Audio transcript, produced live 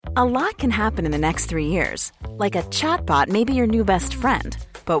A lot can happen in the next 3 years. Like a chatbot may be your new best friend.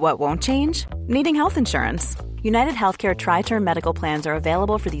 But what won't change? Needing health insurance. United Healthcare Tri-Term Medical Plans are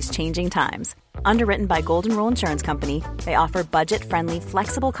available for these changing times. Underwritten by Golden Rule Insurance Company, they offer budget-friendly,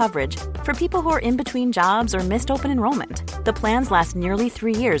 flexible coverage for people who are in between jobs or missed open enrollment. The plans last nearly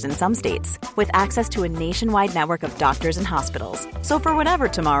 3 years in some states, with access to a nationwide network of doctors and hospitals. So for whatever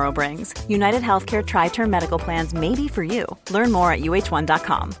tomorrow brings, United Healthcare Tri-Term Medical Plans may be for you. Learn more at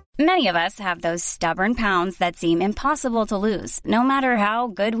uh1.com. Many of us have those stubborn pounds that seem impossible to lose, no matter how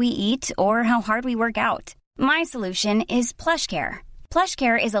good we eat or how hard we work out. My solution is PlushCare.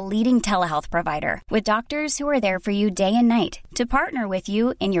 PlushCare is a leading telehealth provider with doctors who are there for you day and night to partner with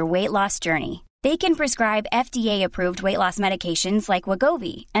you in your weight loss journey. They can prescribe FDA-approved weight loss medications like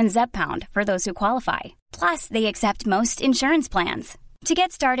Wegovy and Zepbound for those who qualify. Plus, they accept most insurance plans. To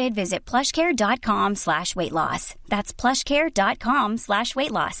get started, visit plushcare.com/weightloss. That's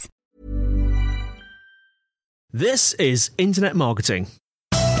plushcare.com/weightloss. This is Internet Marketing.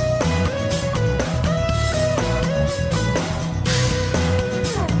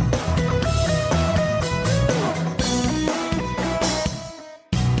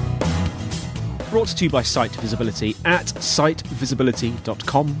 Brought to you by Site Visibility at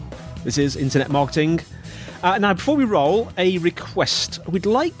sitevisibility.com. This is Internet Marketing. Now, before we roll, a request. We'd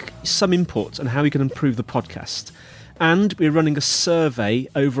like some input on how we can improve the podcast. And we're running a survey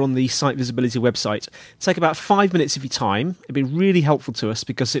over on the Site Visibility website. Take about 5 minutes of your time. It'd be really helpful to us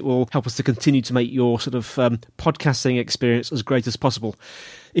because it will help us to continue to make your sort of podcasting experience as great as possible.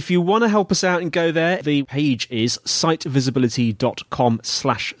 If you want to help us out and go there, the page is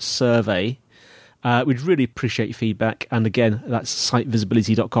sitevisibility.com/survey. We'd really appreciate your feedback. And again, that's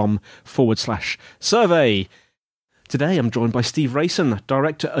sitevisibility.com/survey. Today, I'm joined by Steve Rayson,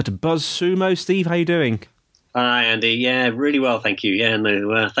 director at BuzzSumo. Steve, how are you doing? Hi, Andy. Yeah, really well, thank you. Yeah,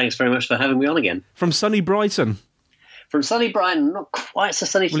 no, thanks very much for having me on again. From sunny Brighton. From sunny Brighton, not quite so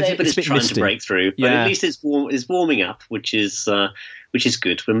sunny today, but it's trying misty. To break through. But at least it's warming up, which is good.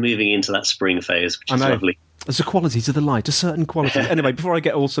 We're moving into that spring phase, which is lovely. There's a quality to the light, a certain quality. Anyway, before I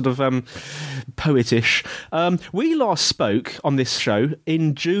get all sort of poetish, we last spoke on this show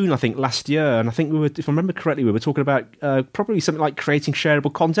in June, I think, last year. And I think we were, if I remember correctly, we were talking about probably something like creating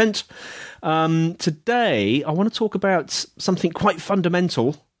shareable content. Today, I want to talk about something quite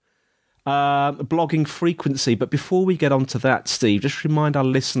fundamental, blogging frequency. But before we get on to that, Steve, just remind our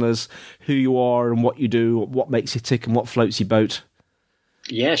listeners who you are and what you do, what makes you tick and what floats your boat.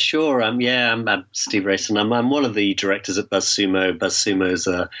 Yeah, sure. I'm Steve Rayson. I'm one of the directors at BuzzSumo. BuzzSumo is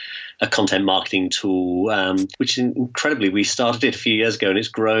a content marketing tool, which incredibly, we started it a few years ago and it's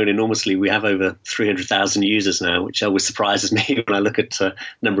grown enormously. We have over 300,000 users now, which always surprises me when I look at the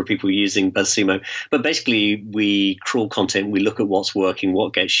number of people using BuzzSumo. But basically, we crawl content, we look at what's working,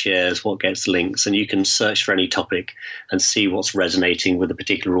 what gets shares, what gets links, and you can search for any topic and see what's resonating with a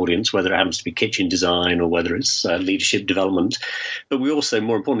particular audience, whether it happens to be kitchen design or whether it's leadership development. But we also,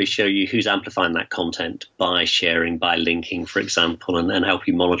 more importantly, show you who's amplifying that content by sharing, by linking, for example, and help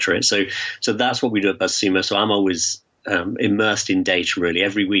you monitor it. So that's what we do at BuzzSumo. So I'm always immersed in data, really.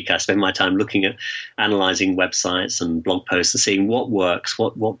 Every week I spend my time looking at analysing websites and blog posts and seeing what works,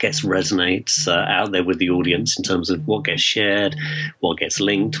 what resonates out there with the audience in terms of what gets shared, what gets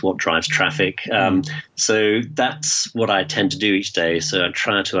linked, what drives traffic. So that's what I tend to do each day. So I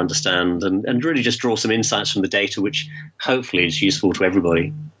try to understand and really just draw some insights from the data, which hopefully is useful to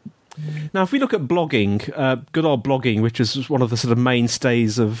everybody. Now, if we look at blogging, good old blogging, which is one of the sort of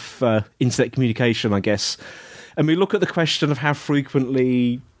mainstays of internet communication, I guess, and we look at the question of how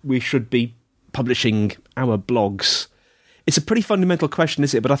frequently we should be publishing our blogs, it's a pretty fundamental question,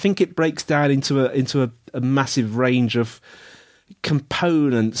 isn't it? But I think it breaks down into a massive range of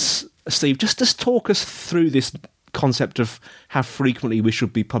components. Steve, just talk us through this concept of how frequently we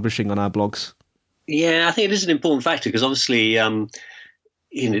should be publishing on our blogs. Yeah, I think it is an important factor because obviously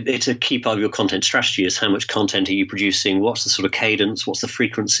it's a key part of your content strategy is how much content are you producing, what's the sort of cadence, what's the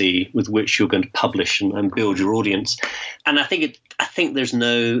frequency with which you're going to publish and build your audience. And I think there's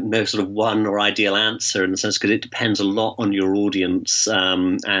no sort of one or ideal answer in the sense because it depends a lot on your audience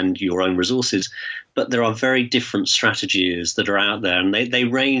and your own resources. But there are very different strategies that are out there and they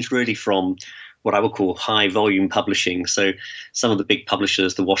range really from what I would call high volume publishing. So some of the big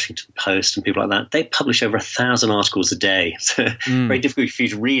publishers, the Washington Post and people like that, they publish over 1,000 articles a day. So very difficult for you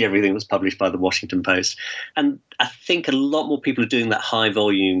to read everything that's published by the Washington Post. And I think a lot more people are doing that high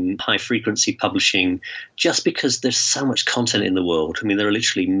volume, high frequency publishing just because there's so much content in the world. I mean, there are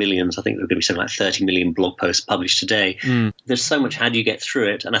literally millions. I think there are going to be something like 30 million blog posts published today. There's so much. How do you get through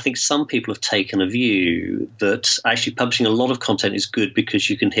it? And I think some people have taken a view that actually publishing a lot of content is good because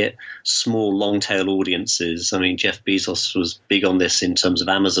you can hit small, long-tail audiences. I mean, Jeff Bezos was big on this in terms of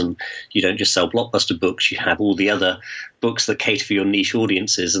Amazon. You don't just sell blockbuster books. You have all the other books that cater for your niche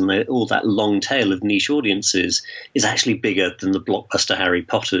audiences, and all that long tail of niche audiences is actually bigger than the blockbuster Harry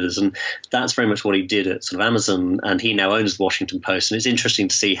Potters. And that's very much what he did at sort of Amazon, and he now owns the Washington Post. And it's interesting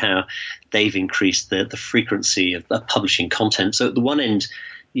to see how they've increased the frequency of publishing content. So at the one end,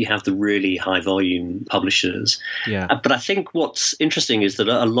 you have the really high volume publishers. But I think what's interesting is that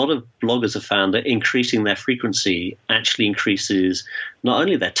a lot of bloggers have found that increasing their frequency actually increases not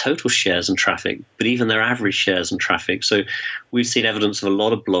only their total shares and traffic, but even their average shares and traffic. So we've seen evidence of a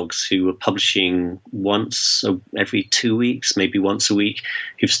lot of blogs who are publishing once every 2 weeks, maybe once a week,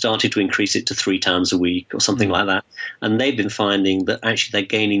 who've started to increase it to 3 times a week or something like that. And they've been finding that actually they're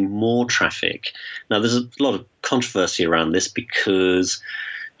gaining more traffic. Now, there's a lot of controversy around this because,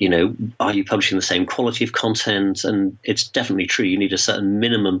 you know, are you publishing the same quality of content? And it's definitely true. You need a certain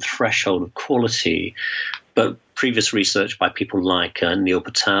minimum threshold of quality. But previous research by people like Neil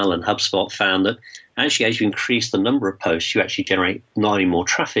Patel and HubSpot found that actually as you increase the number of posts, you actually generate not only more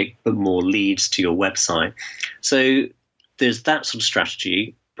traffic, but more leads to your website. So there's that sort of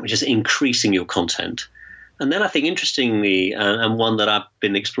strategy, which is increasing your content. And then I think interestingly, and one that I've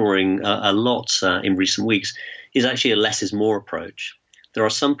been exploring a lot in recent weeks, is actually a less is more approach. There are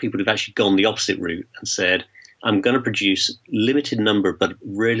some people who've actually gone the opposite route and said, I'm going to produce limited number but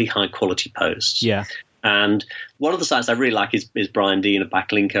really high quality posts. Yeah. And one of the sites I really like is Brian Dean of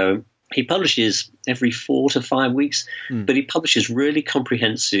Backlinko. He publishes every 4 to 5 weeks, but he publishes really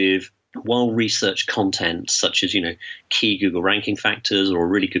comprehensive, well-researched content, such as, you know, key Google ranking factors or a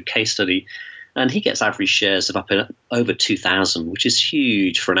really good case study. And he gets average shares of up in over 2,000, which is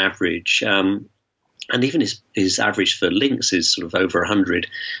huge for an average. And even his average for links is sort of over 100,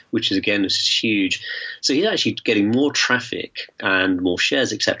 which is, again, is huge. So he's actually getting more traffic and more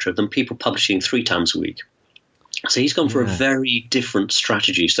shares, etc., than people publishing 3 times a week. So he's gone for a very different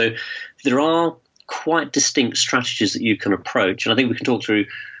strategy. So there are quite distinct strategies that you can approach. And I think we can talk through,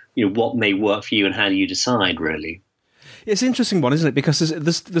 you know, what may work for you and how do you decide, really. It's an interesting one, isn't it? Because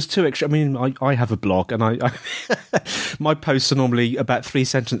there's 2 extra. I mean, I have a blog, and I my posts are normally about 3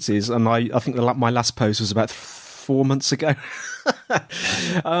 sentences, and I think my last post was about 4 months ago.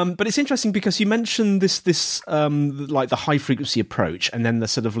 But it's interesting because you mentioned this like the high frequency approach, and then the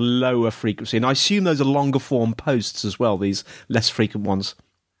sort of lower frequency, and I assume those are longer form posts as well. These less frequent ones.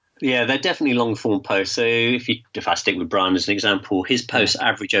 Yeah, they're definitely long form posts. So if I stick with Brian as an example, his posts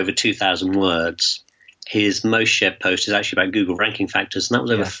average over 2,000 words. His most shared post is actually about Google ranking factors, and that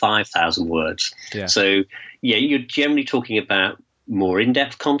was over 5,000 words. Yeah. So, yeah, you're generally talking about more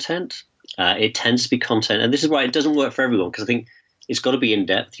in-depth content. It tends to be content, and this is why it doesn't work for everyone, because I think it's got to be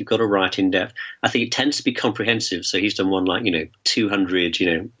in-depth. You've got to write in-depth. I think it tends to be comprehensive. So he's done one like, 200,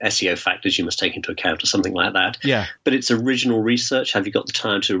 SEO factors you must take into account or something like that. Yeah. But it's original research. Have you got the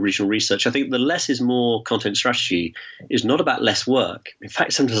time to original research? I think the less is more content strategy is not about less work. In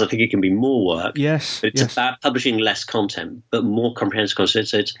fact, sometimes I think it can be more work. Yes. But it's about publishing less content, but more comprehensive content.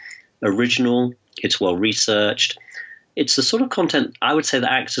 So it's original. It's well researched. It's the sort of content I would say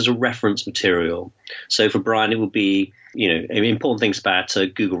that acts as a reference material. So for Brian, it would be, important things about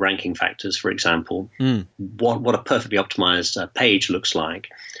Google ranking factors, for example, what a perfectly optimized page looks like,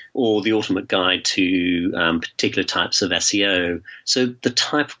 or the ultimate guide to particular types of SEO. So the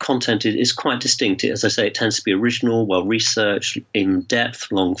type of content is quite distinct. As I say, it tends to be original, well-researched,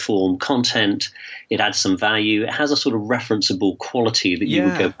 in-depth, long-form content. It adds some value. It has a sort of referenceable quality that you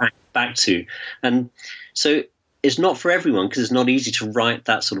would go back to. And so it's not for everyone because it's not easy to write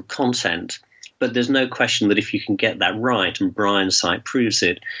that sort of content. But there's no question that if you can get that right, and Brian's site proves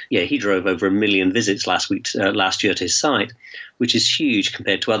it, he drove over 1 million visits last year to his site, which is huge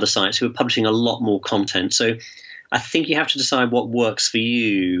compared to other sites who are publishing a lot more content. So I think you have to decide what works for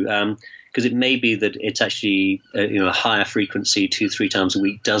you, because it may be that it's actually a higher frequency, 2-3 times a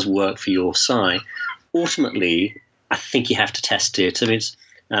week does work for your site. Ultimately, I think you have to test it. I mean,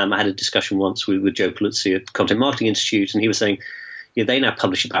 I had a discussion once with Joe Paluzzi at the Content Marketing Institute, and he was saying, they now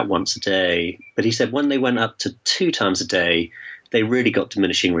publish about once a day. But he said when they went up to 2 times a day, they really got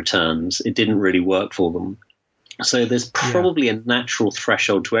diminishing returns. It didn't really work for them. So there's probably a natural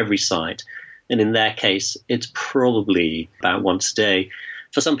threshold to every site. And in their case, it's probably about once a day.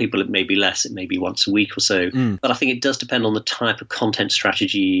 For some people, it may be less. It may be once a week or so. But I think it does depend on the type of content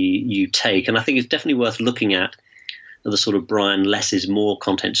strategy you take. And I think it's definitely worth looking at the sort of Brian less is more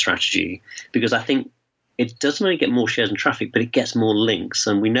content strategy, because I think it doesn't only get more shares and traffic, but it gets more links.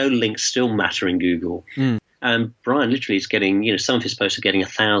 And we know links still matter in Google. And Brian literally is getting, some of his posts are getting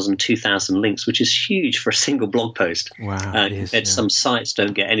 1,000, 2,000 links, which is huge for a single blog post. Wow. Some sites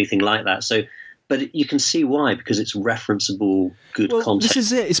don't get anything like that. So, but you can see why, because it's referenceable, good content. This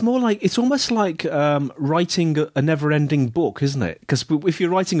is it. It's almost like writing a never-ending book, isn't it? Because if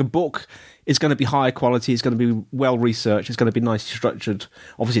you're writing a book, it's going to be higher quality, it's going to be well-researched, it's going to be nicely structured.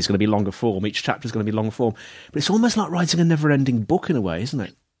 Obviously, it's going to be longer form. Each chapter is going to be longer form. But it's almost like writing a never-ending book in a way, isn't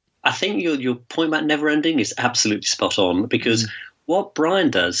it? I think your point about never-ending is absolutely spot on, because what Brian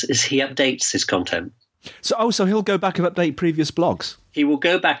does is he updates his content. So he'll go back and update previous blogs? He will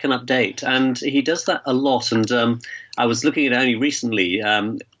go back and update, and he does that a lot. And I was looking at it only recently,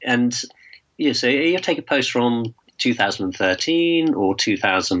 so he'll take a post from 2013 or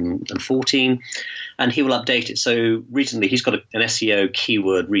 2014, and he will update it. So recently he's got an SEO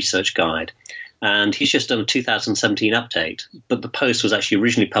keyword research guide, and he's just done a 2017 update, but the post was actually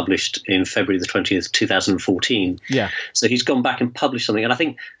originally published in February the 20th, 2014. Yeah. So he's gone back and published something. And I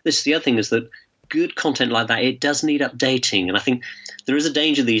think this is the other thing, is that good content like that, it does need updating. And I think there is a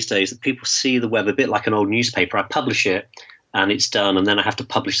danger these days that people see the web a bit like an old newspaper. I publish it and it's done, and then I have to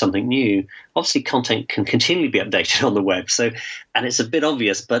publish something new. Obviously, content can continually be updated on the web. So, and it's a bit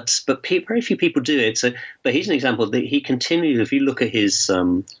obvious, but very few people do it. So, but here's an example that he continues. If you look at his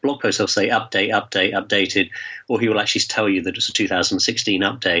blog post, he'll say updated, or he will actually tell you that it's a 2016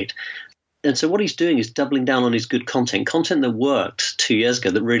 update. And so what he's doing is doubling down on his good content that worked 2 years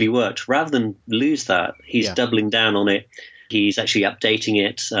ago, that really worked. Rather than lose that, he's doubling down on it. He's actually updating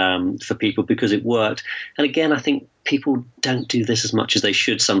it for people because it worked. And again, I think people don't do this as much as they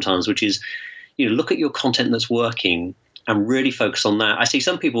should sometimes, which is, look at your content that's working and really focus on that. I see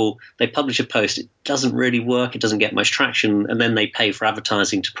some people, they publish a post, it doesn't really work, it doesn't get much traction, and then they pay for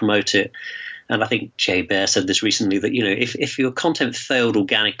advertising to promote it. And I think Jay Baer said this recently, that, if your content failed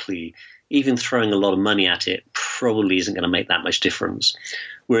organically, even throwing a lot of money at it probably isn't going to make that much difference.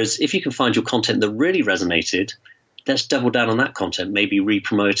 Whereas if you can find your content that really resonated, let's double down on that content, maybe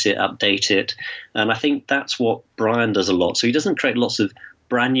re-promote it, update it. And I think that's what Brian does a lot. So he doesn't create lots of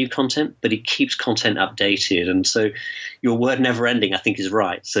brand new content, but he keeps content updated. And so your word never ending, I think, is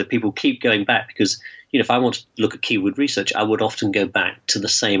right. So people keep going back, because if I want to look at keyword research, I would often go back to the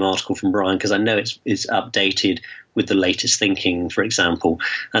same article from Brian, because I know it's updated with the latest thinking, for example.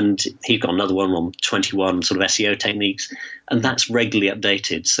 And he's got another one on 21 sort of SEO techniques, and that's regularly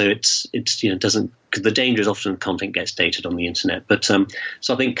updated. So it's doesn't, because the danger is often content gets dated on the internet. But so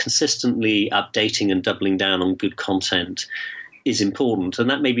I think consistently updating and doubling down on good content is important, and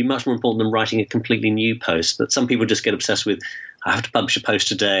that may be much more important than writing a completely new post. But some people just get obsessed with, I have to publish a post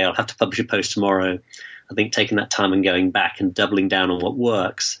today, I'll have to publish a post tomorrow. I think taking that time and going back and doubling down on what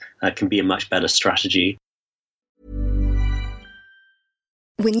works can be a much better strategy.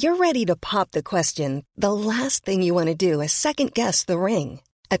 When you're ready to pop the question, the last thing you want to do is second-guess the ring.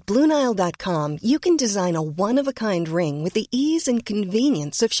 At BlueNile.com, you can design a one-of-a-kind ring with the ease and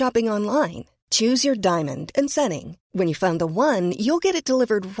convenience of shopping online. Choose your diamond and setting. When you find the one, you'll get it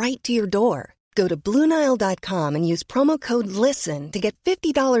delivered right to your door. Go to BlueNile.com and use promo code LISTEN to get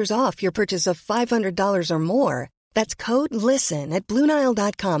 $50 off your purchase of $500 or more. That's code LISTEN at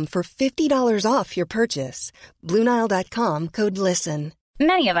BlueNile.com for $50 off your purchase. BlueNile.com, code LISTEN.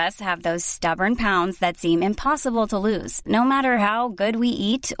 Many of us have those stubborn pounds that seem impossible to lose, no matter how good we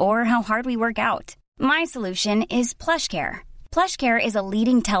eat or how hard we work out. My solution is PlushCare. PlushCare is a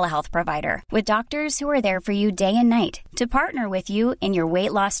leading telehealth provider with doctors who are there for you day and night to partner with you in your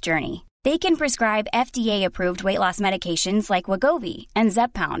weight loss journey. They can prescribe FDA-approved weight loss medications like Wegovy and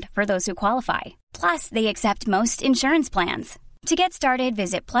Zepbound for those who qualify. Plus, they accept most insurance plans. To get started,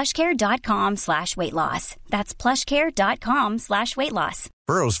 visit plushcare.com/weightloss. That's plushcare.com/weightloss.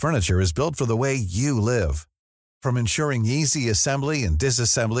 Burrow's furniture is built for the way you live. From ensuring easy assembly and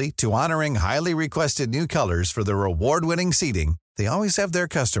disassembly to honoring highly requested new colors for their award-winning seating, they always have their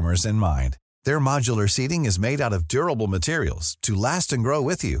customers in mind. Their modular seating is made out of durable materials to last and grow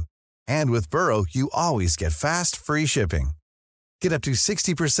with you. And with Burrow, you always get fast, free shipping. Get up to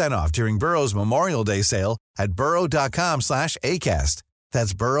 60% off during Burrow's Memorial Day sale at burrow.com/ACAST.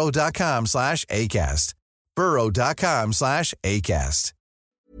 That's burrow.com/ACAST. burrow.com/ACAST.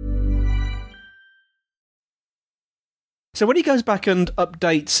 So when he goes back and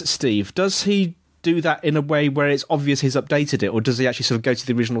updates, Steve, does he do that in a way where it's obvious he's updated it, or does he actually sort of go to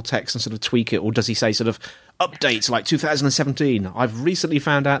the original text and sort of tweak it, or does he say sort of updates like 2017? I've recently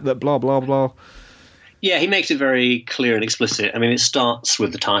found out that blah blah blah. Yeah, he makes it very clear and explicit. I mean, it starts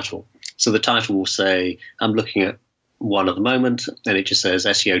with the title. So the title will say, I'm looking at one at the moment, and it just says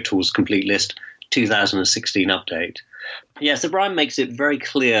SEO Tools Complete List 2016 Update. Yeah, so Brian makes it very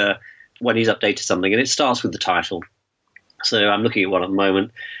clear when he's updated something, and it starts with the title. So I'm looking at one at the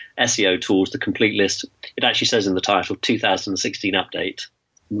moment, SEO Tools, the Complete List. It actually says in the title, 2016 Update.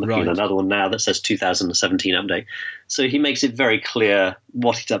 I'm looking at another one now that says 2017 Update. So he makes it very clear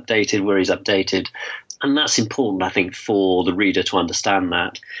what he's updated, where he's updated. And that's important, I think, for the reader to understand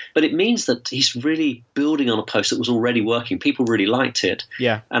that. But it means that he's really building on a post that was already working. People really liked it.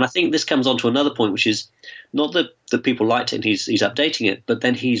 Yeah. And I think this comes on to another point, which is not that the people liked it and he's updating it, but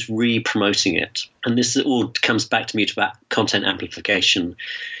then he's re-promoting it. And this all comes back to me about content amplification.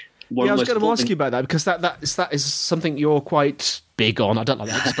 I was going to ask you about that, because that is something you're quite big on. I don't like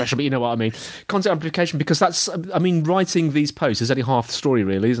that expression, but you know what I mean. Content amplification, because that's, I mean, writing these posts is only half the story,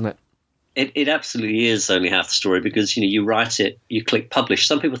 really, isn't it? It absolutely is only half the story, because, you know, you write it, you click publish.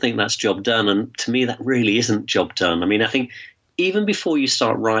 Some people think that's job done, and to me, that really isn't job done. I mean, I think even before you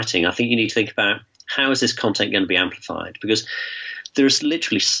start writing, I think you need to think about how is this content going to be amplified, because there's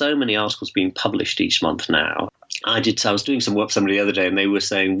literally so many articles being published each month now. I was doing some work for somebody the other day, and they were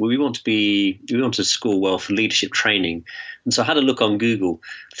saying, well, we want to score well for leadership training. And so I had a look on Google,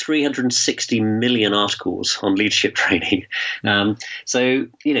 360 million articles on leadership training. So,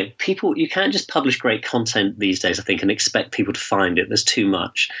 you know, you can't just publish great content these days, I think, and expect people to find it. There's too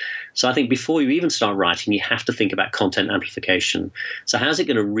much. So I think before you even start writing, you have to think about content amplification. So how's it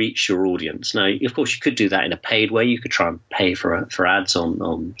going to reach your audience? Now, of course, you could do that in a paid way. You could try and pay for ads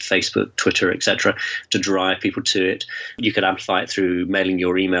on Facebook, Twitter, etc., to drive people to it. You could amplify it through mailing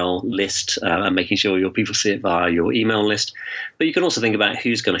your email list and making sure your people see it via your email list. But you can also think about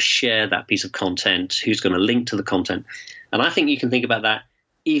who's going to share that piece of content, who's going to link to the content. And I think you can think about that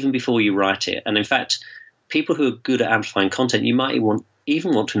even before you write it. And in fact, people who are good at amplifying content, you might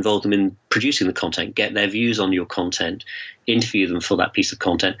even want to involve them in producing the content, get their views on your content, interview them for that piece of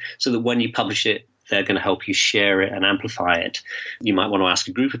content, so that when you publish it, they're going to help you share it and amplify it. You might want to ask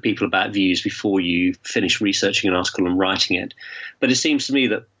a group of people about views before you finish researching an article and writing it. But it seems to me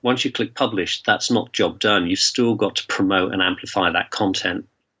that once you click publish, that's not job done. You've still got to promote and amplify that content.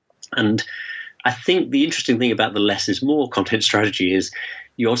 And I think the interesting thing about the less is more content strategy is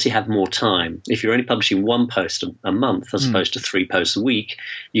you obviously have more time. If you're only publishing one post a month as opposed to 3 posts a week,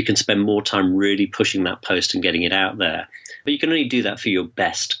 you can spend more time really pushing that post and getting it out there. But you can only do that for your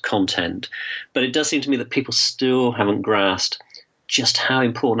best content. But it does seem to me that people still haven't grasped just how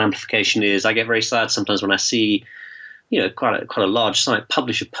important amplification is. I get very sad sometimes when I see, you know, quite a large site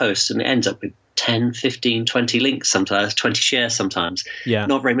publish a post and it ends up with 10, 15, 20 links sometimes, 20 shares sometimes. Yeah.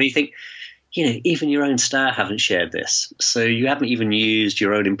 Not very many. You think, you know, even your own staff haven't shared this. So you haven't even used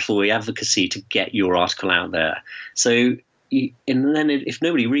your own employee advocacy to get your article out there. So, and then if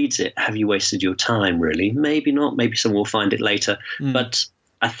nobody reads it, have you wasted your time, really? Maybe not. Maybe someone will find it later. But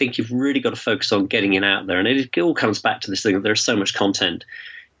I think you've really got to focus on getting it out there. And it all comes back to this thing that there's so much content.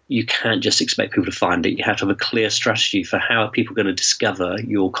 You can't just expect people to find it. You have to have a clear strategy for how are people going to discover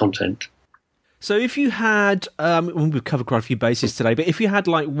your content. So if you had, we've covered quite a few bases today, but if you had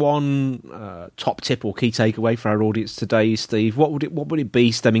like one top tip or key takeaway for our audience today, Steve, what would it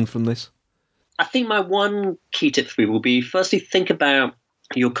be stemming from this? I think my one key tip for people will be, firstly, think about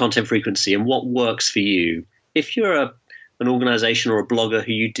your content frequency and what works for you. If you're an organization or a blogger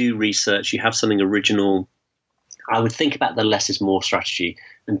who you do research, you have something original, I would think about the less is more strategy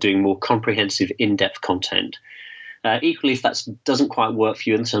and doing more comprehensive, in-depth content. Equally, if that doesn't quite work for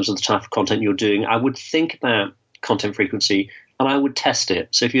you in terms of the type of content you're doing, I would think about content frequency and I would test it.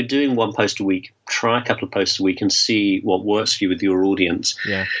 So if you're doing 1 post a week, try a couple of posts a week and see what works for you with your audience.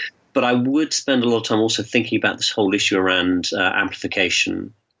 Yeah. But I would spend a lot of time also thinking about this whole issue around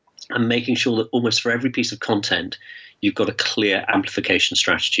amplification and making sure that almost for every piece of content, you've got a clear amplification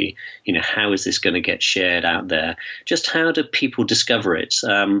strategy. You know, how is this going to get shared out there? Just how do people discover it?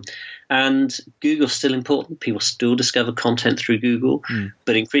 And Google's still important. People still discover content through Google.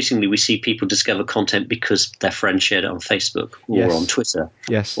 But increasingly, we see people discover content because their friend shared it on Facebook or on Twitter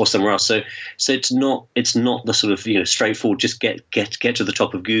or somewhere else. So it's not the sort of, you know, straightforward, just get to the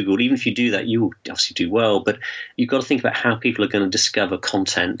top of Google. Even if you do that, you will obviously do well. But you've got to think about how people are going to discover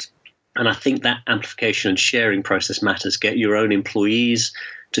content. And I think that amplification and sharing process matters. Get your own employees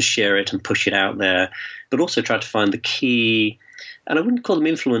to share it and push it out there, but also try to find the key, and I wouldn't call them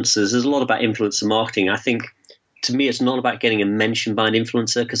influencers. There's a lot about influencer marketing. I think to me, it's not about getting a mention by an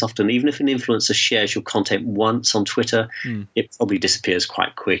influencer, because often, even if an influencer shares your content once on Twitter, it probably disappears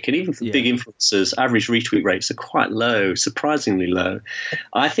quite quick. And even for big influencers, average retweet rates are quite low, surprisingly low.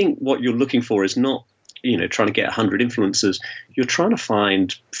 I think what you're looking for is not, trying to get 100 influencers. You're trying to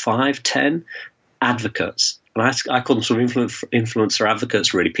find 5, 10 advocates. And I call them sort of influencer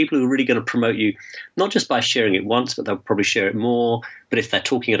advocates, really. People who are really going to promote you, not just by sharing it once, but they'll probably share it more. But if they're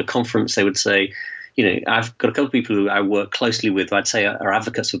talking at a conference, they would say, I've got a couple of people who I work closely with, I'd say are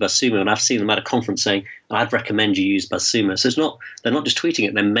advocates for BuzzSumo, and I've seen them at a conference saying, I'd recommend you use BuzzSumo. So they're not just tweeting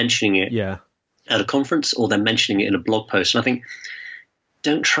it, they're mentioning it at a conference, or they're mentioning it in a blog post. And I think,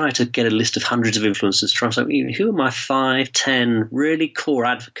 don't try to get a list of hundreds of influencers. Try to say, who are my 5, 10 really core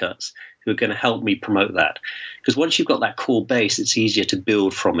advocates who are going to help me promote that? Because once you've got that core base, it's easier to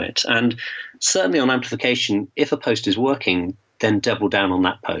build from it. And certainly on amplification, if a post is working, then double down on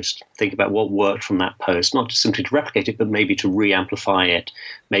that post. Think about what worked from that post, not just simply to replicate it, but maybe to re-amplify it,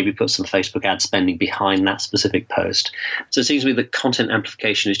 maybe put some Facebook ad spending behind that specific post. So it seems to me that content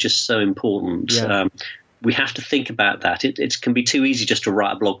amplification is just so important. Yeah. We have to think about that. It can be too easy just to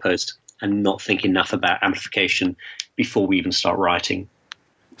write a blog post and not think enough about amplification before we even start writing.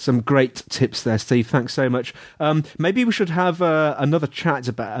 Some great tips there, Steve. Thanks so much. Maybe we should have another chat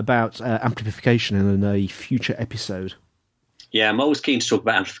about amplification in a future episode. Yeah, I'm always keen to talk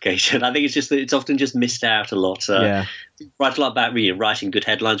about amplification. I think it's just that it's often just missed out a lot. Write a lot about writing good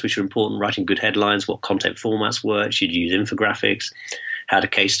headlines, which are important, writing good headlines, what content formats work, should you use infographics, how do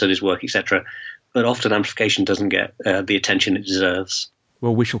case studies work, etc. But often amplification doesn't get the attention it deserves.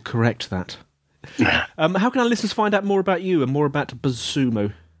 Well, we shall correct that. How can our listeners find out more about you and more about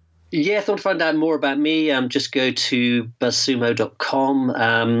BuzzSumo? Yeah, if they want to find out more about me, just go to buzzsumo.com,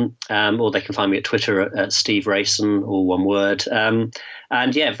 or they can find me at Twitter at Steve Rayson, all one word. And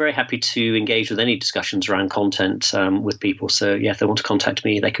very happy to engage with any discussions around content with people. So if they want to contact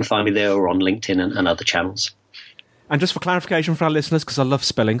me, they can find me there or on LinkedIn and other channels. And just for clarification for our listeners, because I love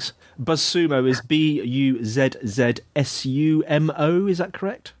spellings, BuzzSumo is BUZZSUMO, is that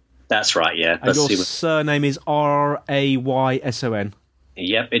correct? That's right, yeah. And your surname is Rayson.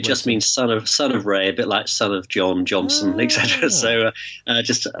 Yep, it just means son of Ray, a bit like son of John Johnson, etc. So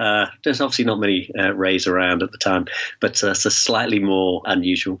there's obviously not many Rays around at the time, but so slightly more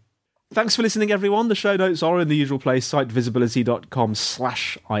unusual. Thanks for listening, everyone. The show notes are in the usual place,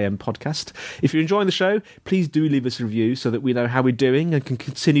 sitevisibility.com/IMpodcast. If you're enjoying the show, please do leave us a review so that we know how we're doing and can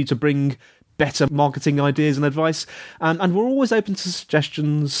continue to bring better marketing ideas and advice. And we're always open to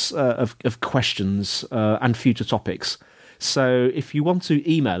suggestions of questions and future topics. So if you want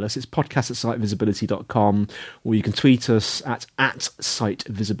to email us, it's podcast@sitevisibility.com, or you can tweet us at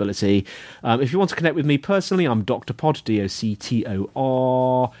 @sitevisibility. If you want to connect with me personally, I'm Dr. Pod,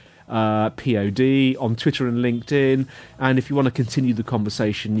 DOCTOR. POD on Twitter and LinkedIn, and if you want to continue the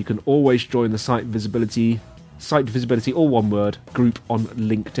conversation, you can always join the Site Visibility, all one word, group on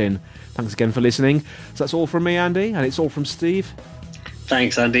LinkedIn. Thanks again for listening. So that's all from me, Andy, and it's all from Steve.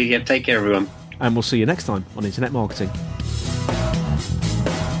 Thanks, Andy. Yeah, take care, everyone. And we'll see you next time on Internet Marketing.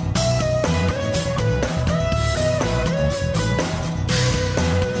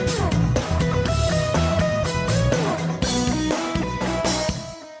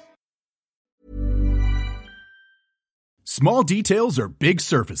 Small details are big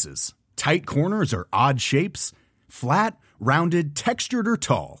surfaces. Tight corners are odd shapes. Flat, rounded, textured, or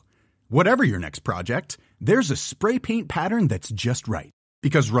tall. Whatever your next project, there's a spray paint pattern that's just right.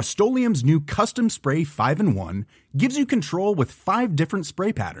 Because Rust-Oleum's new Custom Spray 5-in-1 gives you control with 5 different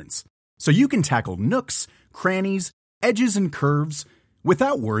spray patterns. So you can tackle nooks, crannies, edges, and curves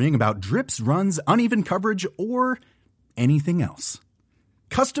without worrying about drips, runs, uneven coverage, or anything else.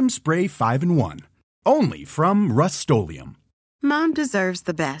 Custom Spray 5-in-1. Only from Rust-Oleum. Mom deserves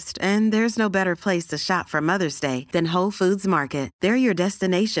the best, and there's no better place to shop for Mother's Day than Whole Foods Market. They're your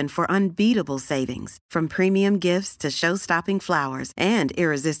destination for unbeatable savings, from premium gifts to show-stopping flowers and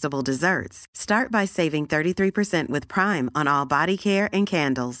irresistible desserts. Start by saving 33% with Prime on all body care and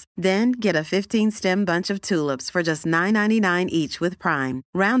candles. Then get a 15-stem bunch of tulips for just $9.99 each with Prime.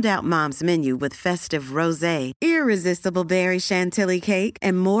 Round out Mom's menu with festive rosé, irresistible berry chantilly cake,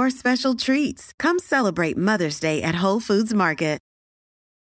 and more special treats. Come celebrate Mother's Day at Whole Foods Market.